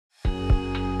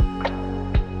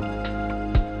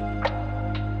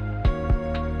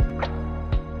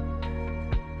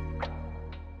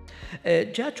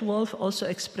Judge Wolf also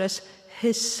expressed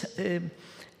his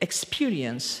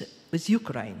experience with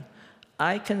Ukraine.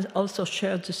 I can also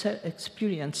share this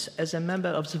experience as a member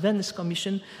of the Venice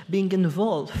Commission, being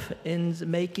involved in the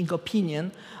making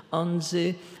opinion on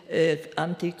the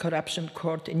anti-corruption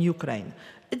court in Ukraine.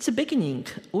 At the beginning,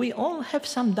 we all have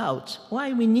some doubts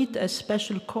why we need a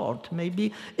special court.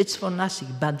 Maybe it's for nothing.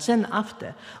 But then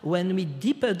after, when we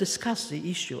deeper discuss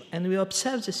the issue and we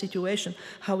observe the situation,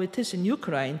 how it is in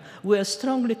Ukraine, we are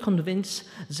strongly convinced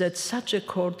that such a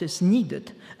court is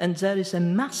needed and there is a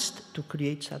must to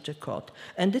create such a court.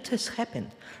 And it has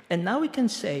happened. And now we can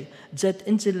say that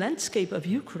in the landscape of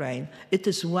Ukraine, it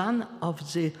is one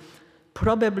of the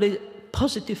probably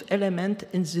positive element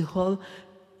in the whole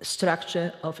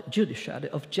structure of judiciary,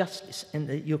 of justice in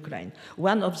the Ukraine.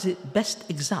 One of the best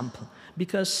example,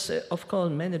 because of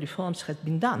course many reforms had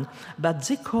been done, but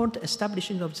the court,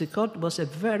 establishing of the court was a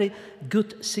very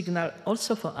good signal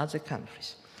also for other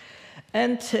countries.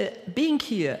 And being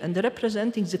here and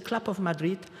representing the Club of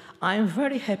Madrid, I am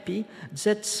very happy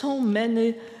that so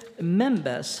many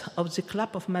members of the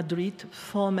Club of Madrid,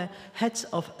 former heads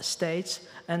of states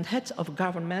and heads of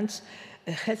governments,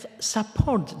 have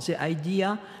supported the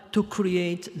idea to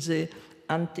create the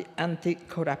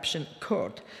anti-corruption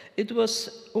court. It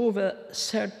was over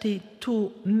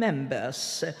 32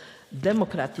 members,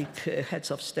 democratic heads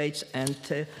of states and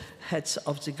heads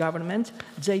of the government.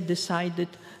 They decided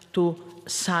to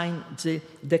sign the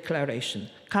declaration,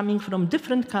 coming from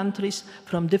different countries,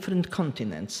 from different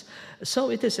continents.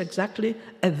 So it is exactly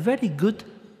a very good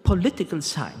political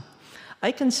sign.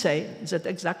 I can say that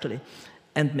exactly,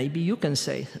 and maybe you can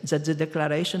say that the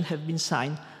declaration has been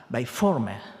signed by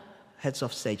former heads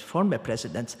of state, former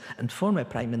presidents, and former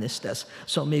prime ministers.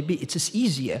 So maybe it is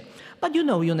easier. But you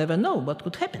know, you never know what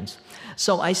could happen.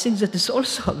 So I think that is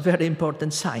also a very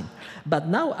important sign. But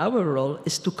now our role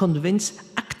is to convince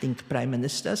acting prime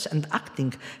ministers and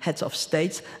acting heads of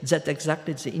states that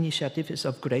exactly the initiative is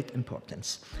of great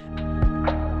importance.